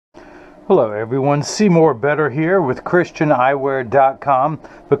Hello everyone, See More Better here with ChristianEyewear.com,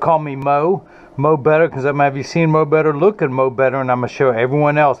 but call me Mo Better, because have you seen Mo Better looking Mo Better, and I'm going to show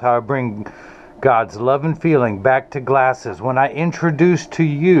everyone else how I bring God's love and feeling back to glasses. When I introduce to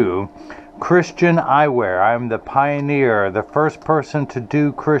you Christian Eyewear, I'm the pioneer, the first person to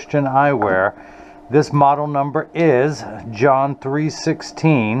do Christian Eyewear. This model number is John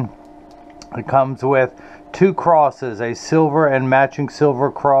 3:16. It comes with two crosses, a silver and matching silver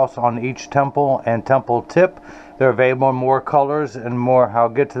cross on each temple and temple tip. They're available in more colors and more. I'll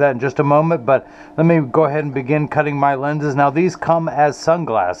get to that in just a moment, but let me go ahead and begin cutting my lenses. Now these come as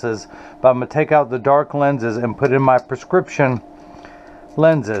sunglasses, but I'm going to take out the dark lenses and put in my prescription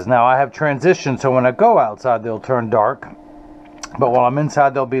lenses. Now I have transition, so when I go outside they'll turn dark, but while I'm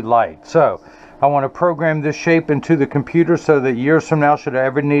inside they'll be light. So I want to program this shape into the computer so that years from now, should I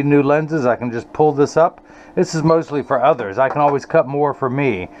ever need new lenses, I can just pull this up. This is mostly for others. I can always cut more for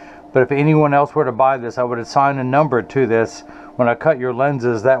me, but if anyone else were to buy this, I would assign a number to this when I cut your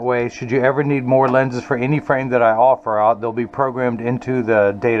lenses. That way, should you ever need more lenses for any frame that I offer, they'll be programmed into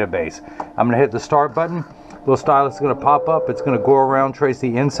the database. I'm going to hit the start button. Little stylus is going to pop up. It's going to go around, trace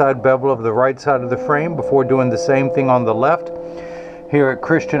the inside bevel of the right side of the frame before doing the same thing on the left. Here at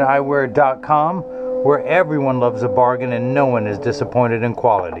ChristianEyewear.com, where everyone loves a bargain and no one is disappointed in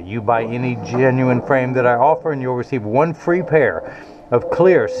quality. You buy any genuine frame that I offer and you'll receive one free pair of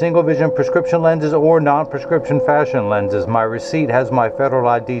clear single vision prescription lenses or non-prescription fashion lenses. My receipt has my federal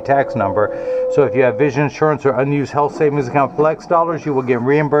ID tax number, so if you have vision insurance or unused health savings account flex dollars, you will get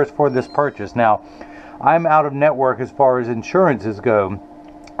reimbursed for this purchase. Now, I'm out of network as far as insurances go,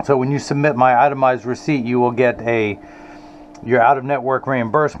 so when you submit my itemized receipt, you will get your out-of-network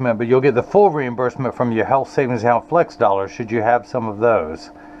reimbursement, but you'll get the full reimbursement from your health savings account flex dollars should you have some of those.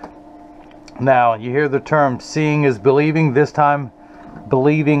 Now, you hear the term seeing is believing. This time,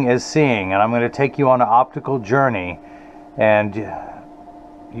 believing is seeing, and I'm going to take you on an optical journey, and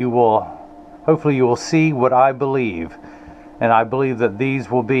hopefully you will see what I believe, and I believe that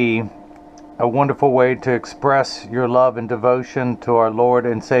these will be a wonderful way to express your love and devotion to our Lord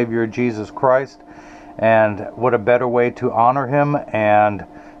and Savior Jesus Christ. And what a better way to honor him and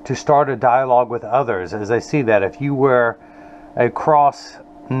to start a dialogue with others as they see that. If you wear a cross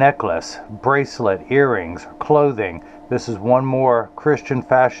necklace, bracelet, earrings, clothing, this is one more Christian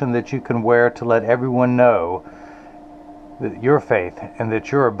fashion that you can wear to let everyone know that your faith and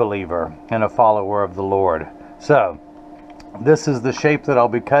that you're a believer and a follower of the Lord. So this is the shape that I'll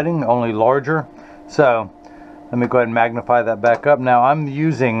be cutting, only larger. So let me go ahead and magnify that back up. Now I'm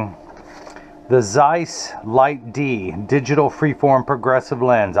using the Zeiss Light D digital freeform progressive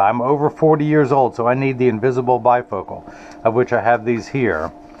lens. I'm over 40 years old, so I need the invisible bifocal, of which I have these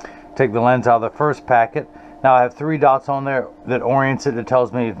here. Take the lens out of the first packet. Now I have 3 dots on there that orients it. It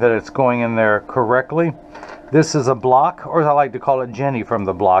tells me that it's going in there correctly. This is a block, or as I like to call it, Jenny from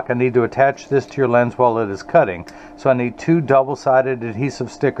the block. I need to attach this to your lens while it is cutting. So I need 2 double-sided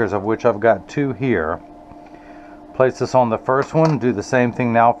adhesive stickers, of which I've got 2 here. Place this on the first one. Do the same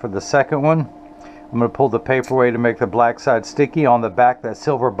thing now for the second one. I'm going to pull the paper away to make the black side sticky. On the back, that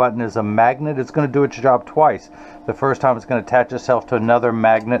silver button is a magnet. It's going to do its job twice. The first time it's going to attach itself to another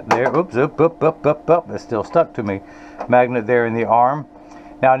magnet there. Oops, that's still stuck to me. Magnet there in the arm.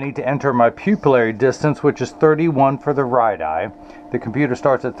 Now I need to enter my pupillary distance, which is 31 for the right eye. The computer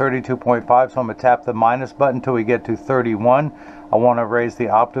starts at 32.5, so I'm going to tap the minus button until we get to 31. I want to raise the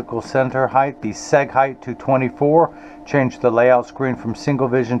optical center height, the seg height, to 24. Change the layout screen from single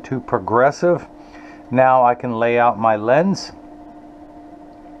vision to progressive. Now I can lay out my lens,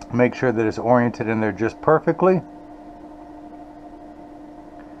 make sure that it's oriented in there just perfectly.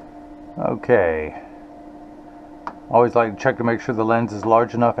 Okay. Always like to check to make sure the lens is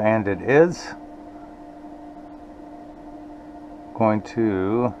large enough, and it is. Going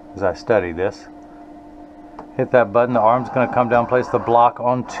to, as I study this, hit that button. The arm's going to come down, place the block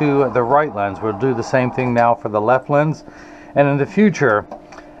onto the right lens. We'll do the same thing now for the left lens. And in the future,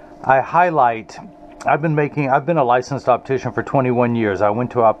 I highlight. I've been a licensed optician for 21 years. I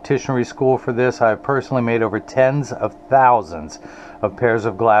went to opticianry school for this. I have personally made over tens of thousands of pairs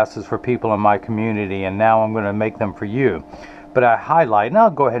of glasses for people in my community, and now I'm going to make them for you. But I highlight, and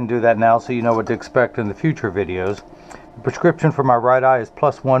I'll go ahead and do that now so you know what to expect in the future videos. The prescription for my right eye is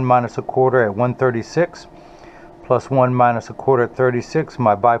 +1 minus a quarter at 136, +1 minus a quarter at 36,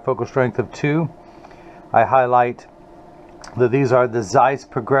 my bifocal strength of 2. I highlight that these are the Zeiss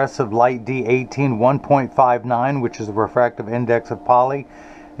Progressive Light D 18 1.59, which is the refractive index of poly,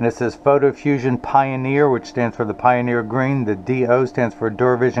 and it says PhotoFusion Pioneer, which stands for the Pioneer green. The DO stands for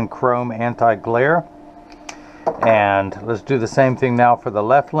Duravision Chrome anti-glare. And let's do the same thing now for the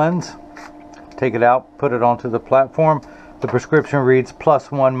left lens. Take it out, put it onto the platform. The prescription reads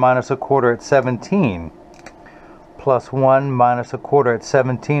 +1 minus a quarter at 17. +1 minus a quarter at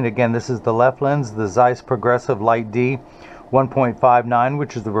 17. Again, this is the left lens, the Zeiss Progressive Light D 1.59,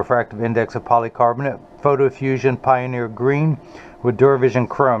 which is the refractive index of polycarbonate. PhotoFusion Pioneer Green with Duravision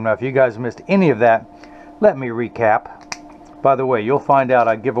Chrome. Now, if you guys missed any of that, let me recap. By the way, you'll find out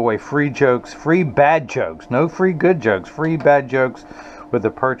I give away free jokes, free bad jokes, no free good jokes, free bad jokes with the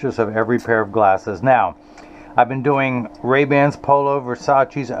purchase of every pair of glasses. Now, I've been doing Ray-Bans, Polo,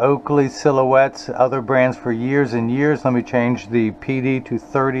 Versace's, Oakley, Silhouettes, other brands for years and years. Let me change the PD to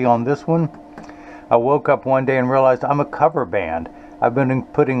 30 on this one. I woke up one day and realized I'm a cover band. I've been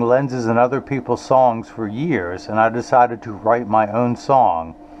putting lenses in other people's songs for years, and I decided to write my own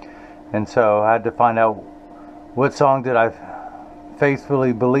song. And so I had to find out what song did I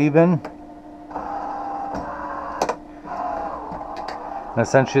faithfully believe in. And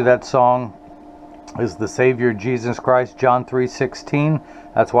essentially that song is the Savior Jesus Christ, John 3:16.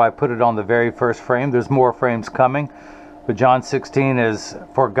 That's why I put it on the very first frame. There's more frames coming. But John 16 is,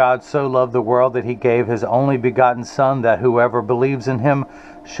 "For God so loved the world that he gave his only begotten Son, that whoever believes in him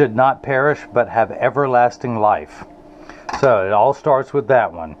should not perish but have everlasting life." So it all starts with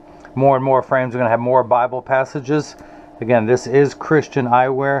that one. More and more frames are going to have more Bible passages. Again, this is Christian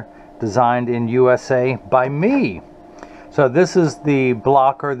Eyewear, designed in USA by me. So this is the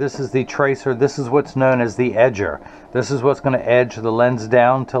blocker, this is the tracer, this is what's known as the edger. This is what's going to edge the lens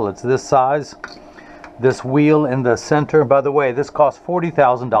down till it's this size. This wheel in the center, by the way, this costs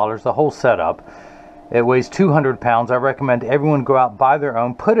 $40,000, the whole setup. It weighs 200 pounds. I recommend everyone go out, buy their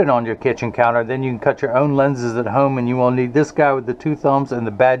own, put it on your kitchen counter. Then you can cut your own lenses at home, and you will need this guy with the two thumbs and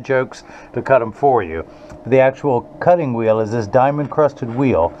the bad jokes to cut them for you. The actual cutting wheel is this diamond-crusted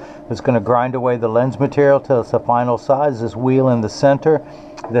wheel that's going to grind away the lens material till it's the final size. This wheel in the center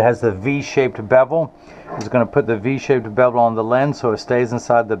that has the V-shaped bevel is going to put the V-shaped bevel on the lens so it stays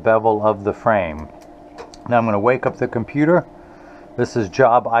inside the bevel of the frame. Now I'm going to wake up the computer. This is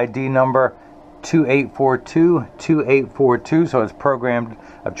job ID number 2842, so it's programmed.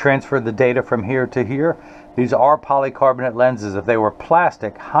 I've transferred the data from here to here. These are polycarbonate lenses. If they were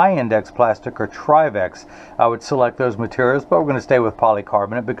plastic, high index plastic or Trivex, I would select those materials, but we're going to stay with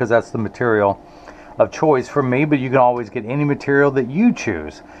polycarbonate because that's the material of choice for me, but you can always get any material that you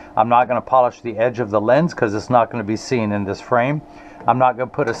choose. I'm not going to polish the edge of the lens because it's not going to be seen in this frame. I'm not going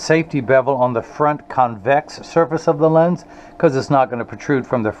to put a safety bevel on the front convex surface of the lens because it's not going to protrude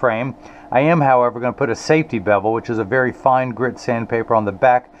from the frame. I am, however, going to put a safety bevel, which is a very fine grit sandpaper, on the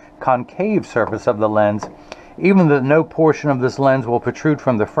back concave surface of the lens, even though no portion of this lens will protrude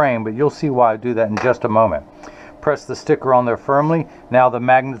from the frame, but you'll see why I do that in just a moment. Press the sticker on there firmly. Now the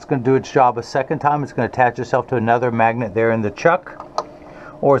magnet's going to do its job a second time. It's going to attach itself to another magnet there in the chuck,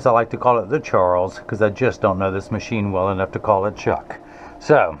 or as I like to call it, the Charles, because I just don't know this machine well enough to call it Chuck.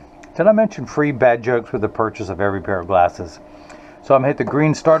 So, did I mention free bad jokes with the purchase of every pair of glasses? So I'm going to hit the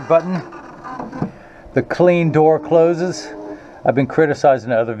green start button. The clean door closes. I've been criticized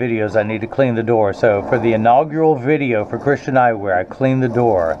in other videos I need to clean the door. So for the inaugural video for Christian Eyewear, I cleaned the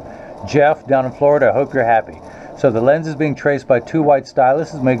door. Jeff, down in Florida, I hope you're happy. So the lens is being traced by two white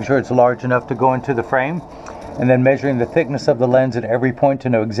styluses, making sure it's large enough to go into the frame, and then measuring the thickness of the lens at every point to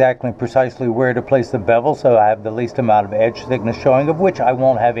know exactly and precisely where to place the bevel so I have the least amount of edge thickness showing, of which I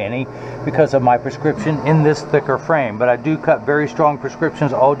won't have any because of my prescription in this thicker frame. But I do cut very strong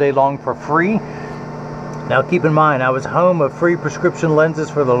prescriptions all day long for free. Now keep in mind, I was home of free prescription lenses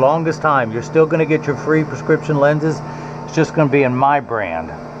for the longest time. You're still going to get your free prescription lenses. It's just going to be in my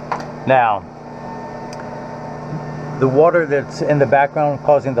brand. Now, the water that's in the background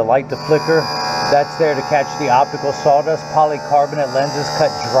causing the light to flicker, that's there to catch the optical sawdust. Polycarbonate lenses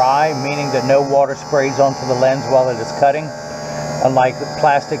cut dry, meaning that no water sprays onto the lens while it is cutting. Unlike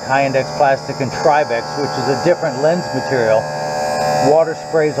plastic, high-index plastic, and Trivex, which is a different lens material, water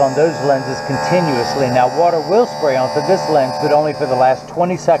sprays on those lenses continuously. Now, water will spray onto this lens, but only for the last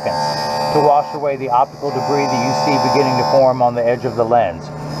 20 seconds to wash away the optical debris that you see beginning to form on the edge of the lens.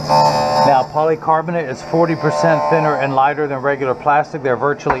 Now, polycarbonate is 40% thinner and lighter than regular plastic. They're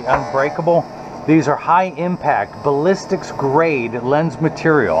virtually unbreakable. These are high-impact, ballistics grade lens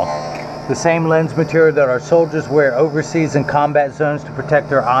material. The same lens material that our soldiers wear overseas in combat zones to protect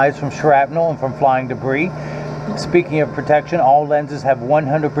their eyes from shrapnel and from flying debris. Speaking of protection, all lenses have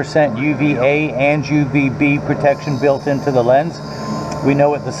 100% UVA and UVB protection built into the lens. We know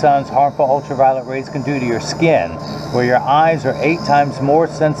what the sun's harmful ultraviolet rays can do to your skin, where your eyes are 8 times more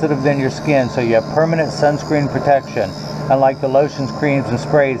sensitive than your skin, so you have permanent sunscreen protection unlike the lotions, creams, and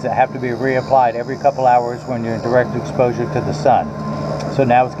sprays that have to be reapplied every couple hours when you're in direct exposure to the sun. So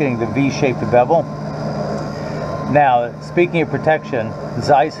now it's getting the V-shaped bevel. Now, speaking of protection,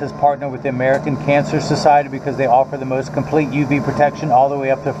 Zeiss has partnered with the American Cancer Society because they offer the most complete UV protection all the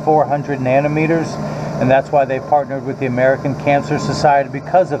way up to 400 nanometers. And that's why they partnered with the American Cancer Society,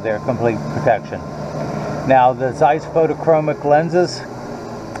 because of their complete protection. Now, the Zeiss Photochromic lenses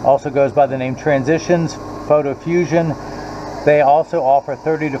also goes by the name Transitions, PhotoFusion. They also offer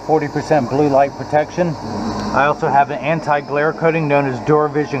 30 to 40% blue light protection. I also have an anti-glare coating known as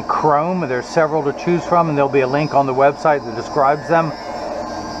Duravision Chrome. There's several to choose from, and there'll be a link on the website that describes them.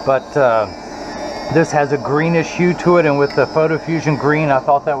 But this has a greenish hue to it, and with the PhotoFusion green, I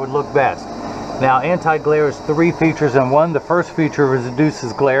thought that would look best. Now, anti-glare is 3 features in one. The first feature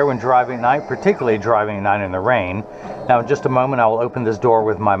reduces glare when driving at night, particularly driving at night in the rain. Now, in just a moment, I will open this door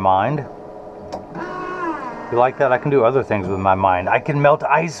with my mind. If you like that, I can do other things with my mind. I can melt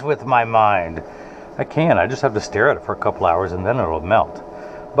ice with my mind. I can. I just have to stare at it for a couple hours and then it'll melt.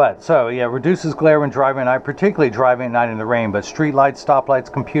 But, so, yeah, reduces glare when driving at night, particularly driving at night in the rain. But street lights,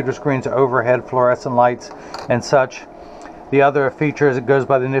 stoplights, computer screens, overhead fluorescent lights, and such. The other feature is it goes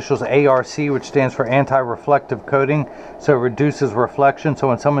by the initials ARC, which stands for anti-reflective coating. So it reduces reflection. So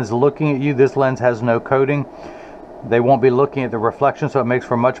when someone's looking at you, this lens has no coating. They won't be looking at the reflection, so it makes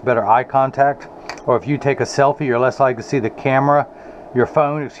for much better eye contact. Or if you take a selfie, you're less likely to see the camera, your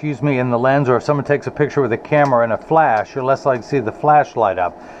phone, excuse me, in the lens. Or if someone takes a picture with a camera and a flash, you're less likely to see the flash light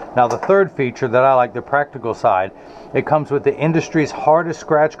up. Now, the third feature that I like, the practical side, it comes with the industry's hardest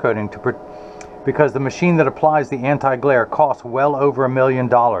scratch coating because the machine that applies the anti-glare costs well over $1 million.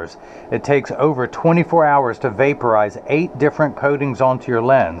 It takes over 24 hours to vaporize 8 different coatings onto your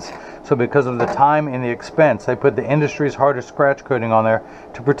lens. So because of the time and the expense, they put the industry's hardest scratch coating on there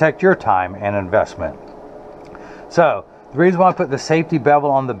to protect your time and investment. So, the reason why I put the safety bevel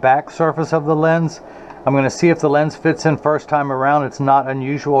on the back surface of the lens, I'm going to see if the lens fits in first time around. It's not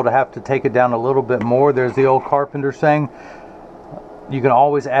unusual to have to take it down a little bit more. There's the old carpenter saying, you can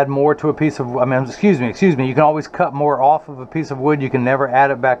always add more to a piece of, excuse me, you can always cut more off of a piece of wood. You can never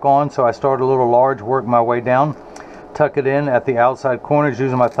add it back on. So I start a little large, work my way down, tuck it in at the outside corners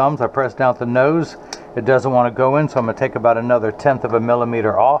using my thumbs. I press down at the nose. It doesn't want to go in, so I'm going to take about another 1/10 of a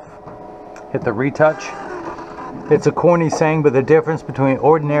millimeter off. Hit the retouch. It's a corny saying, but the difference between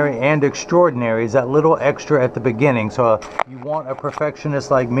ordinary and extraordinary is that little extra at the beginning. So you want a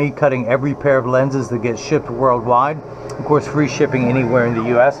perfectionist like me cutting every pair of lenses that get shipped worldwide. Of course, free shipping anywhere in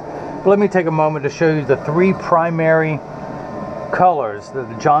the US. But let me take a moment to show you the 3 primary colors that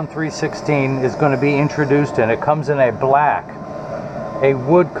the John 316 is going to be introduced in. It comes in a black, a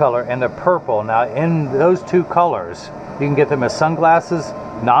wood color, and a purple. Now, in those 2 colors, you can get them as sunglasses,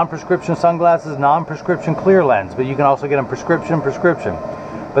 non-prescription sunglasses, non-prescription clear lens, but you can also get them prescription.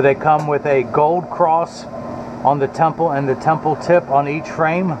 But they come with a gold cross on the temple and the temple tip on each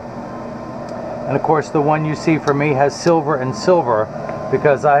frame. And of course, the one you see for me has silver and silver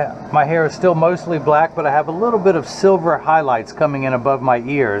because my hair is still mostly black, but I have a little bit of silver highlights coming in above my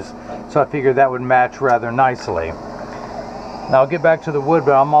ears, so I figured that would match rather nicely. Now I'll get back to the wood,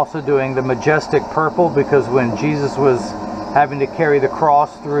 but I'm also doing the majestic purple because when Jesus was having to carry the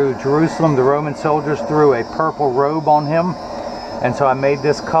cross through Jerusalem, the Roman soldiers threw a purple robe on him. And so I made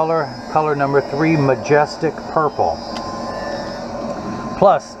this color number 3, majestic purple.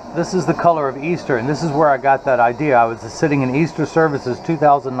 Plus, this is the color of Easter, and this is where I got that idea. I was sitting in Easter services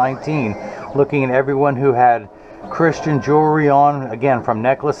 2019, looking at everyone who had Christian jewelry on, again, from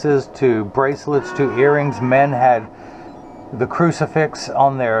necklaces to bracelets to earrings. Men had the crucifix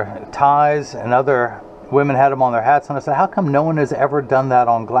on their ties, and other women had them on their hats, and I said, how come no one has ever done that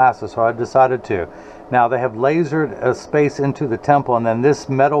on glasses? So I decided to. Now they have lasered a space into the temple, and then this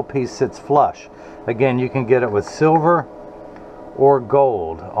metal piece sits flush. Again, you can get it with silver or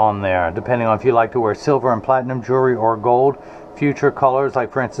gold on there, depending on if you like to wear silver and platinum jewelry or gold. Future colors, like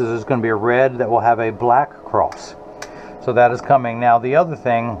for instance, there's going to be a red that will have a black cross. So that is coming. Now the other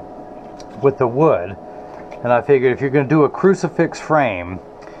thing with the wood, and I figured if you're going to do a crucifix frame,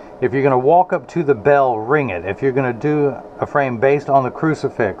 if you're going to walk up to the bell, ring it. If you're going to do a frame based on the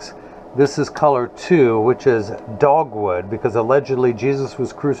crucifix, this is color 2, which is dogwood, because allegedly Jesus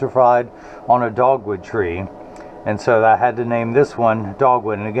was crucified on a dogwood tree. And so I had to name this one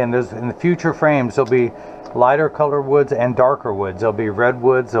dogwood. And again, there's in the future frames, there'll be lighter color woods and darker woods. There'll be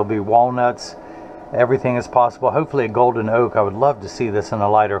redwoods, there'll be walnuts. Everything is possible. Hopefully a golden oak. I would love to see this in a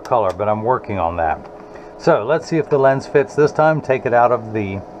lighter color, but I'm working on that. So let's see if the lens fits this time. Take it out of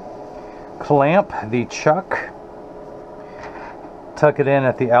the clamp, the chuck, tuck it in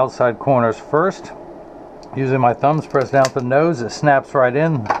at the outside corners first, Using my thumbs, press down with the nose, it snaps right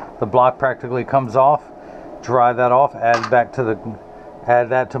in. The block practically comes off. Dry that off, add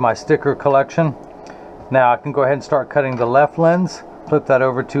that to my sticker collection. Now I can go ahead and start cutting the left lens. Flip that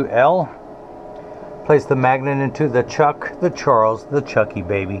over to L. Place the magnet into the Chuck, the Charles, the Chucky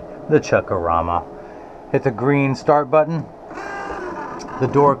baby, the Chuckorama. Hit the green start button. The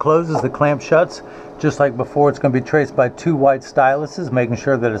door closes, the clamp shuts. Just like before, it's going to be traced by 2 white styluses, making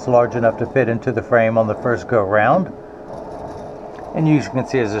sure that it's large enough to fit into the frame on the first go round. And you can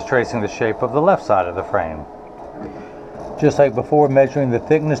see it's just tracing the shape of the left side of the frame. Just like before, measuring the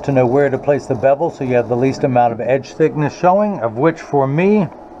thickness to know where to place the bevel so you have the least amount of edge thickness showing, of which for me,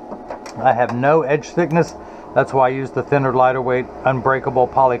 I have no edge thickness. That's why I use the thinner, lighter weight, unbreakable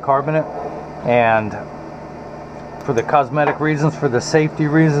polycarbonate. And for the cosmetic reasons, for the safety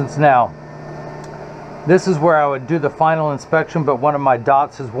reasons. Now, this is where I would do the final inspection, but one of my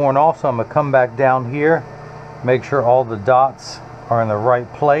dots is worn off, so I'm going to come back down here, make sure all the dots are in the right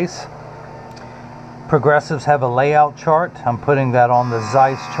place. Progressives have a layout chart. I'm putting that on the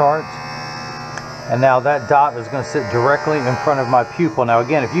Zeiss chart. And now that dot is going to sit directly in front of my pupil. Now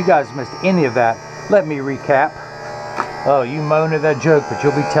again, if you guys missed any of that, let me recap. Oh, you moaned at that joke, but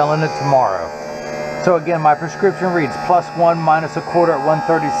you'll be telling it tomorrow. So again, my prescription reads +1 minus a quarter at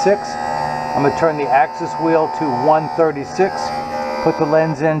 136. I'm going to turn the axis wheel to 136. Put the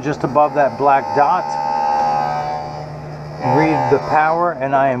lens in just above that black dot. Read the power,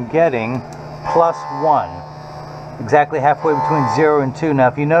 and I am getting +1. Exactly halfway between 0 and 2. Now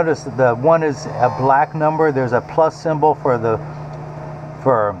if you notice that the 1 is a black number, there's a plus symbol for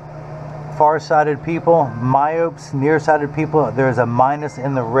far-sighted people. Myopes, nearsighted people, there's a minus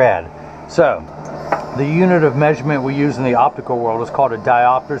in the red. So the unit of measurement we use in the optical world is called a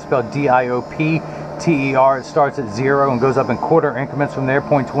diopter, spelled D-I-O-P-T-E-R. It starts at 0 and goes up in quarter increments from there,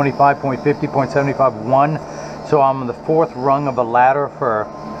 0.25, 0.50, 0.75, 1. So I'm on the 4th rung of a ladder for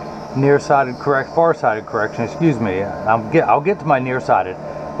far-sighted correction, excuse me. I'll get to my nearsighted.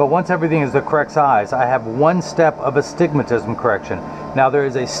 But once everything is the correct size, I have 1 step of astigmatism correction. Now there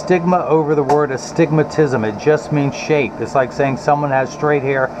is a stigma over the word astigmatism. It just means shape. It's like saying someone has straight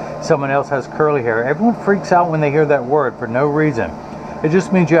hair, someone else has curly hair. Everyone freaks out when they hear that word for no reason. It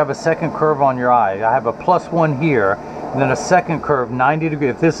just means you have a second curve on your eye. I have a +1 here, and then a second curve 90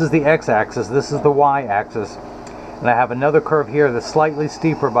 degrees. If this is the x-axis, this is the y-axis. And I have another curve here that's slightly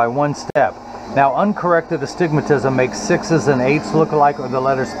steeper by 1 step. Now, uncorrected astigmatism makes 6s and 8s look alike, or the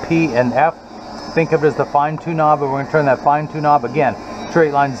letters P and F. Think of it as the fine-tune knob, but we're going to turn that fine-tune knob again.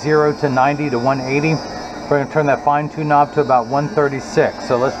 Straight line 0 to 90 to 180. We're going to turn that fine-tune knob to about 136.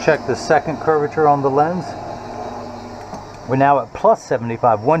 So let's check the second curvature on the lens. We're now at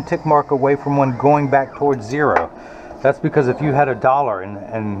 +75, 1 tick mark away from one going back towards 0. That's because if you had $1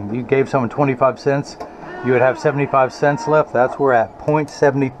 and you gave someone 25 cents, you would have 75 cents left. That's where at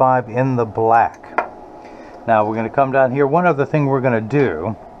 0.75 in the black. Now we're going to come down here. One other thing we're going to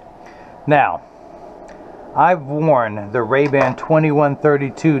do. Now, I've worn the Ray-Ban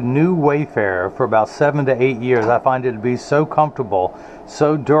 2132 New Wayfarer for about 7 to 8 years. I find it to be so comfortable,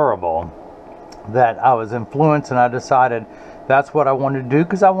 so durable, that I was influenced and I decided that's what I wanted to do,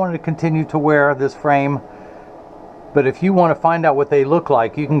 because I wanted to continue to wear this frame. But if you want to find out what they look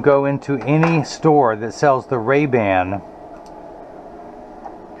like, you can go into any store that sells the Ray-Ban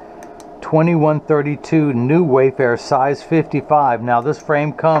 2132 New Wayfarer size 55. Now this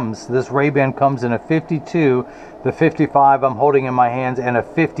Ray-Ban comes in a 52, the 55 I'm holding in my hands, and a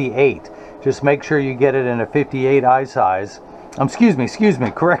 58. Just make sure you get it in a 58 eye size. Excuse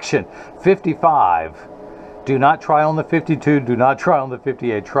me, correction, 55. Do not try on the 52, do not try on the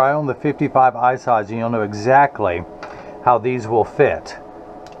 58. Try on the 55 eye size and you'll know exactly how these will fit.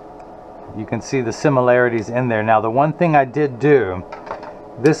 You can see the similarities in there. Now the one thing I did do,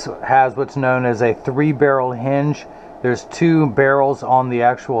 this has what's known as a 3-barrel hinge. There's 2 barrels on the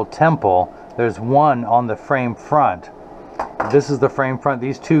actual temple. There's 1 on the frame front. This is the frame front.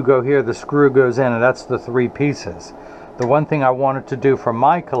 These 2 go here, the screw goes in, and that's the 3 pieces. The one thing I wanted to do for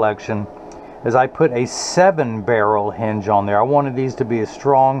my collection is I put a 7-barrel hinge on there. I wanted these to be as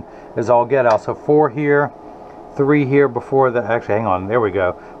strong as all get out. So 4 here, 3 here before the, actually hang on, there we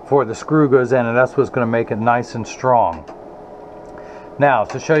go, before the screw goes in, and that's what's going to make it nice and strong. Now,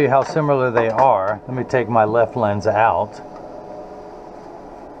 to show you how similar they are, let me take my left lens out.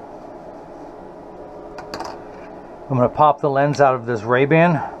 I'm going to pop the lens out of this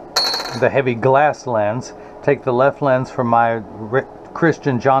Ray-Ban, the heavy glass lens, take the left lens from my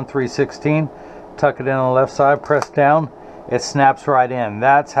Christian John 3:16, tuck it in on the left side, press down, it snaps right in.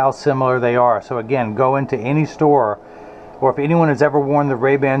 That's how similar they are. So again, go into any store or if anyone has ever worn the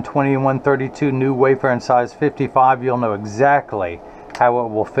Ray-Ban 2132 new Wayfarer in size 55, you'll know exactly how it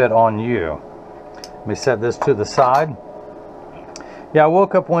will fit on you. Let me set this to the side. Yeah, I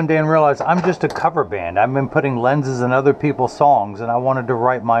woke up one day and realized I'm just a cover band. I've been putting lenses in other people's songs, and I wanted to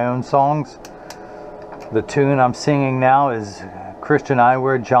write my own songs. The tune I'm singing now is Christian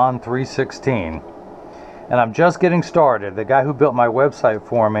Eyewear, John 3:16. And I'm just getting started. The guy who built my website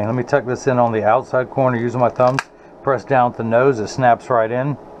for me, let me tuck this in on the outside corner using my thumbs, press down with the nose, it snaps right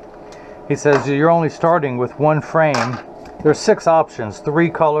in. He says you're only starting with one frame. There's 6 options, 3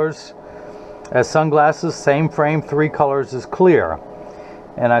 colors as sunglasses, same frame, 3 colors is clear.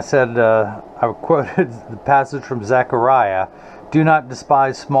 And I said, I quoted the passage from Zechariah, do not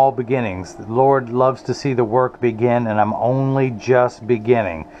despise small beginnings. The Lord loves to see the work begin, and I'm only just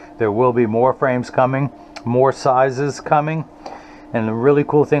beginning. There will be more frames coming, more sizes coming, and the really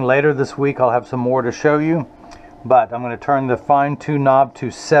cool thing, later this week I'll have some more to show you. But I'm going to turn the fine tune knob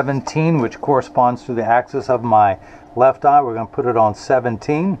to 17, which corresponds to the axis of my left eye. We're going to put it on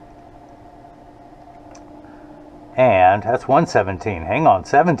 17. And that's 117. Hang on,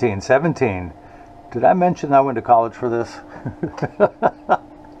 17. Did I mention I went to college for this?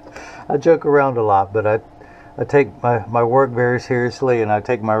 I joke around a lot, but I take my work very seriously, and I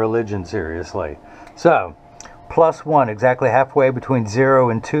take my religion seriously. So, +1, exactly halfway between 0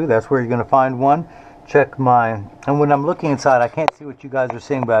 and 2. That's where you're going to find 1. Check my, and when I'm looking inside, I can't see what you guys are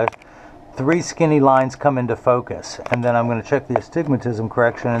seeing, but 3 skinny lines come into focus, and then I'm going to check the astigmatism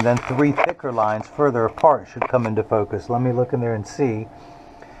correction, and then 3 thicker lines further apart should come into focus. Let me look in there and see.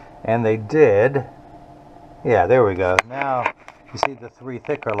 And they did. Yeah, there we go. Now you see the 3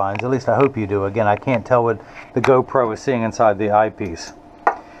 thicker lines. At least I hope you do. Again, I can't tell what the GoPro is seeing inside the eyepiece.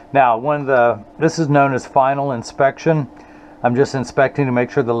 Now, this is known as final inspection. I'm just inspecting to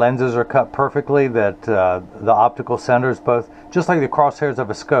make sure the lenses are cut perfectly, that the optical centers, both, just like the crosshairs of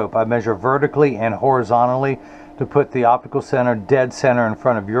a scope, I measure vertically and horizontally to put the optical center dead center in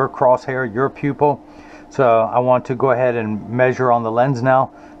front of your crosshair, your pupil. So I want to go ahead and measure on the lens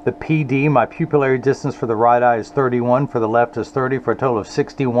now. The PD, my pupillary distance for the right eye is 31, for the left is 30, for a total of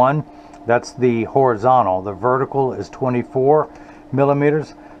 61. That's the horizontal. The vertical is 24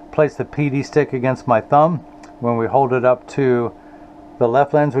 millimeters. Place the PD stick against my thumb. When we hold it up to the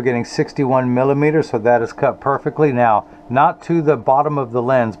left lens, we're getting 61 millimeters, so that is cut perfectly. Now, not to the bottom of the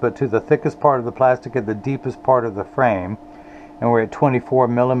lens, but to the thickest part of the plastic at the deepest part of the frame. And we're at 24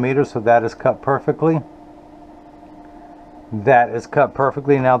 millimeters, so that is cut perfectly. That is cut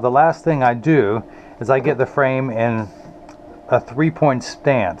perfectly. Now, the last thing I do is I get the frame in a 3-point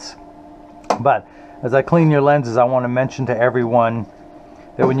stance. But as I clean your lenses, I want to mention to everyone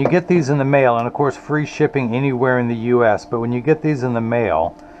that when you get these in the mail, and of course free shipping anywhere in the US, but when you get these in the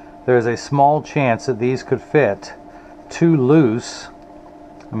mail, there's a small chance that these could fit too loose.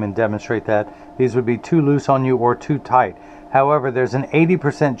 I'm going to demonstrate that. These would be too loose on you or too tight. However, there's an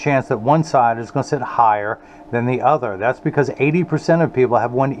 80% chance that one side is going to sit higher than the other. That's because 80% of people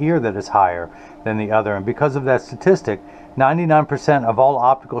have one ear that is higher than the other. And because of that statistic, 99% of all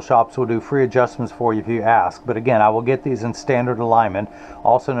optical shops will do free adjustments for you if you ask. But again, I will get these in standard alignment,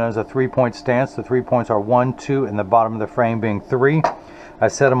 also known as a 3-point stance. The 3 points are 1, 2, and the bottom of the frame being 3. I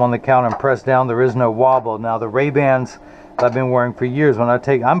set them on the counter and press down. There is no wobble. Now, the Ray-Bans I've been wearing for years, when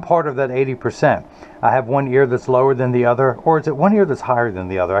I'm part of that 80%. I have one ear that's lower than the other, or is it one ear that's higher than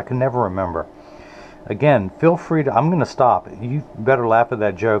the other? I can never remember. Again, feel free to, I'm going to stop. You better laugh at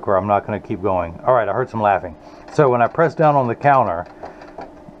that joke or I'm not going to keep going. All right, I heard some laughing. So when I press down on the counter,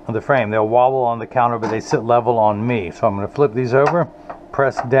 on the frame, they'll wobble on the counter, but they sit level on me. So I'm going to flip these over,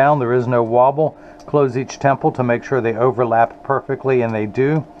 press down, there is no wobble. Close each temple to make sure they overlap perfectly, and they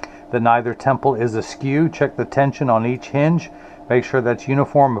do. That neither temple is askew. Check the tension on each hinge. Make sure that's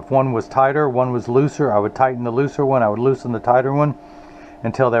uniform. If one was tighter, one was looser, I would tighten the looser one, I would loosen the tighter one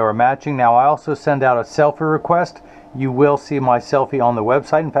until they were matching. Now, I also send out a selfie request. You will see my selfie on the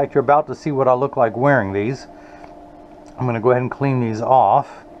website. In fact, you're about to see what I look like wearing these. I'm going to go ahead and clean these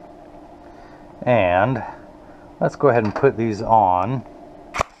off. And let's go ahead and put these on.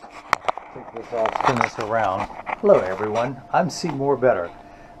 Take this off, spin this around. Hello everyone, I'm Seymour Better,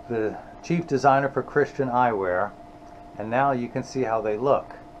 the chief designer for Christian Eyewear. And now you can see how they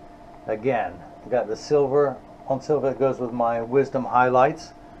look. Again, I've got the silver on silver that goes with my wisdom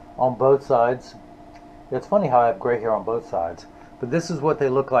highlights on both sides. It's funny how I have gray hair on both sides, but this is what they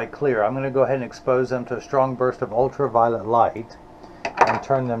look like clear. I'm going to go ahead and expose them to a strong burst of ultraviolet light and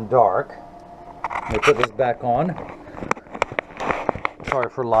turn them dark. Let me put this back on. Sorry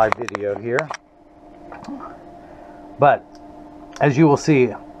for live video here. But as you will see,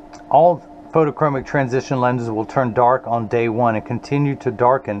 all photochromic transition lenses will turn dark on day 1 and continue to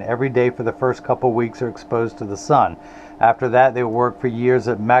darken every day for the first couple weeks they're exposed to the sun. After that, they will work for years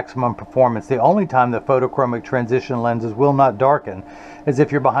at maximum performance. The only time that photochromic transition lenses will not darken is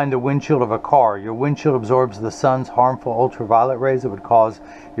if you're behind the windshield of a car. Your windshield absorbs the sun's harmful ultraviolet rays that would cause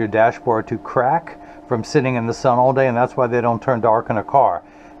your dashboard to crack from sitting in the sun all day, and that's why they don't turn dark in a car.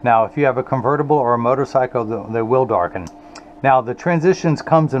 Now, if you have a convertible or a motorcycle, they will darken. Now, the transitions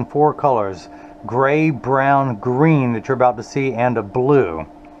comes in 4 colors: gray, brown, green that you're about to see, and a blue.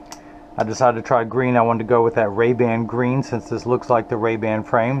 I decided to try green. I wanted to go with that Ray-Ban green since this looks like the Ray-Ban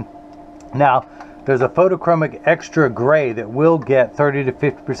frame. Now, there's a photochromic extra gray that will get 30 to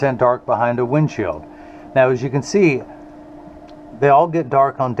 50% dark behind a windshield. Now, as you can see, they all get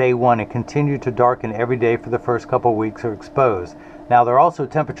dark on day 1 and continue to darken every day for the first couple weeks they're exposed. Now, they're also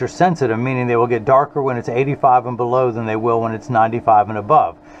temperature sensitive, meaning they will get darker when it's 85 and below than they will when it's 95 and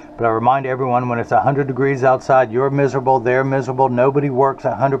above. But I remind everyone, when it's 100 degrees outside, you're miserable, they're miserable. Nobody works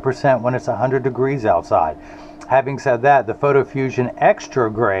 100% when it's 100 degrees outside. Having said that, the PhotoFusion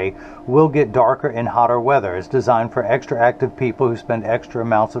Extra Gray will get darker in hotter weather. It's designed for extra active people who spend extra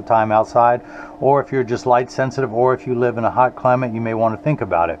amounts of time outside, or if you're just light sensitive, or if you live in a hot climate, you may want to think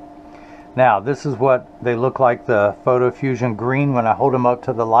about it. Now, this is what they look like, the PhotoFusion Green. When I hold them up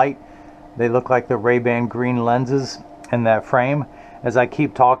to the light, they look like the Ray-Ban green lenses in that frame. As I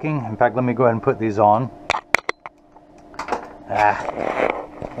keep talking, in fact, let me go ahead and put these on.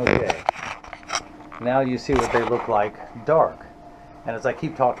 Okay. Now you see what they look like dark. And as I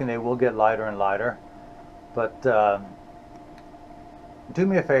keep talking, they will get lighter and lighter. But do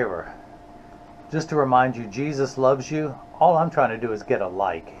me a favor. Just to remind you, Jesus loves you. All I'm trying to do is get a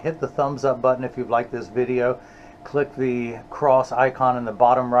like. Hit the thumbs up button if you've liked this video. Click the cross icon in the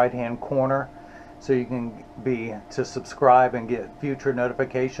bottom right hand corner so you can to subscribe and get future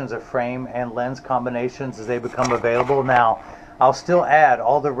notifications of frame and lens combinations as they become available. Now, I'll still add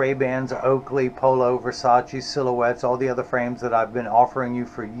all the Ray-Bans, Oakley, Polo, Versace, Silhouettes, all the other frames that I've been offering you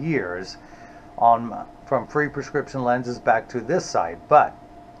for years from free prescription lenses back to this site. But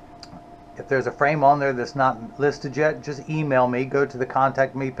if there's a frame on there that's not listed yet, just email me. Go to the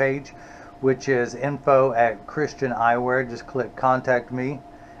Contact Me page, which is info@Christian Eyewear. Just click Contact Me,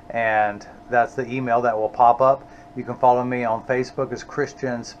 and that's the email that will pop up. You can follow me on Facebook as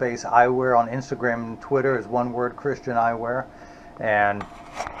Christian Eyewear. On Instagram and Twitter is one word, Christian Eyewear. And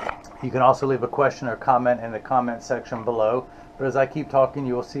you can also leave a question or comment in the comment section below. But as I keep talking,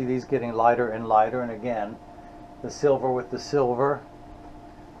 you will see these getting lighter and lighter. And again, the silver with the silver,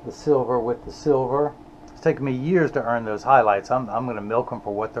 the silver with the silver. It's taken me years to earn those highlights. I'm going to milk them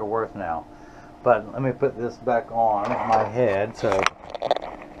for what they're worth now. But let me put this back on my head so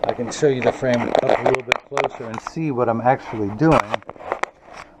I can show you the frame up a little bit closer and see what I'm actually doing.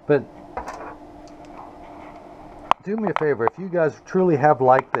 But do me a favor, if you guys truly have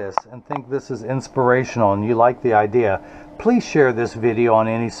liked this and think this is inspirational and you like the idea, please share this video on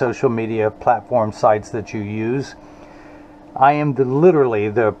any social media platform sites that you use. I am literally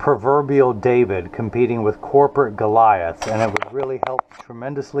the proverbial David competing with corporate Goliath, and it would really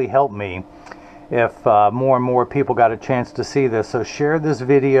tremendously help me if more and more people got a chance to see this. So share this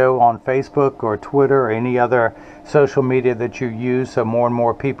video on Facebook or Twitter or any other social media that you use so more and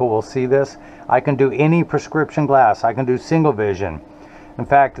more people will see this. I can do any prescription glass. I can do single vision. In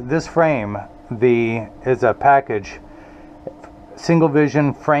fact, this frame is a package, single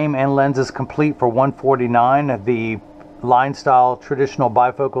vision frame and lenses complete for $149. The line style traditional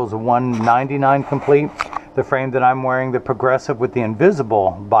bifocal is $199 complete. The frame that I'm wearing, the progressive with the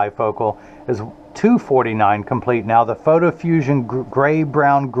invisible bifocal, is $249 complete. Now the PhotoFusion gray,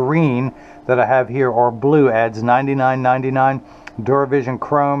 brown, green that I have here, or blue, adds $99.99. Duravision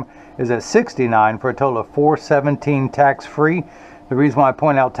Chrome is at $69 for a total of $417 tax-free. The reason why I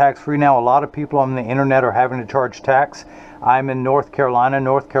point out tax-free now, a lot of people on the internet are having to charge tax. I'm in North Carolina.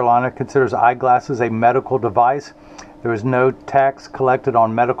 North Carolina considers eyeglasses a medical device. There is no tax collected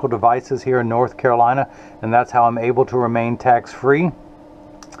on medical devices here in North Carolina, and that's how I'm able to remain tax-free.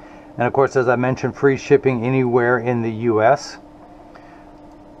 And of course, as I mentioned, free shipping anywhere in the US.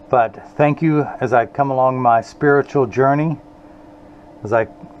 But thank you as I come along my spiritual journey, as I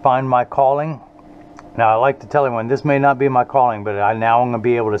find my calling. Now, I like to tell everyone, this may not be my calling, but now I'm going to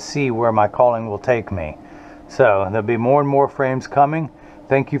be able to see where my calling will take me. So there'll be more and more frames coming.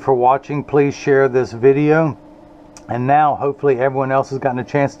 Thank you for watching. Please share this video. And now, hopefully, everyone else has gotten a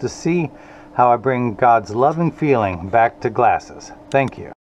chance to see how I bring God's loving feeling back to glasses. Thank you.